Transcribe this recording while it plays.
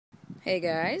Hey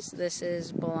guys, this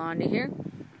is Blondie here.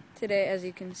 Today, as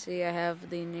you can see, I have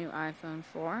the new iPhone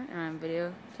 4 and I'm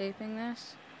videotaping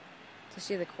this to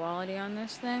see the quality on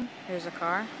this thing. Here's a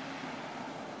car,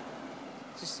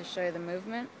 just to show you the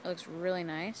movement. It looks really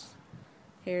nice.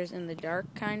 Here's in the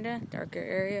darker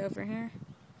area over here.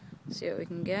 See what we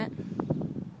can get.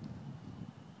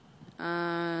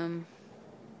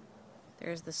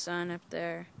 There's the sun up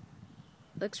there.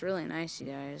 Looks really nice, you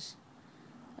guys.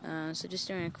 So just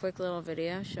doing a quick little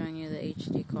video showing you the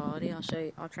HD quality.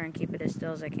 I'll try and keep it as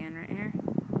still as I can right here.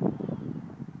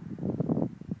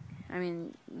 I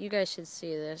mean, you guys should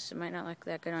see this. It might not look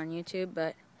that good on YouTube,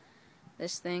 but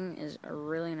this thing is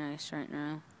really nice right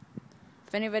now.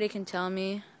 If anybody can tell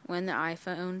me when the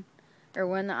iPhone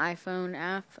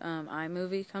app,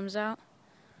 iMovie comes out,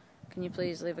 can you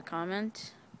please leave a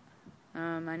comment?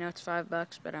 I know it's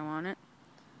 $5, but I want it.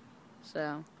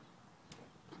 So,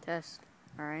 test.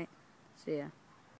 Alright, see ya.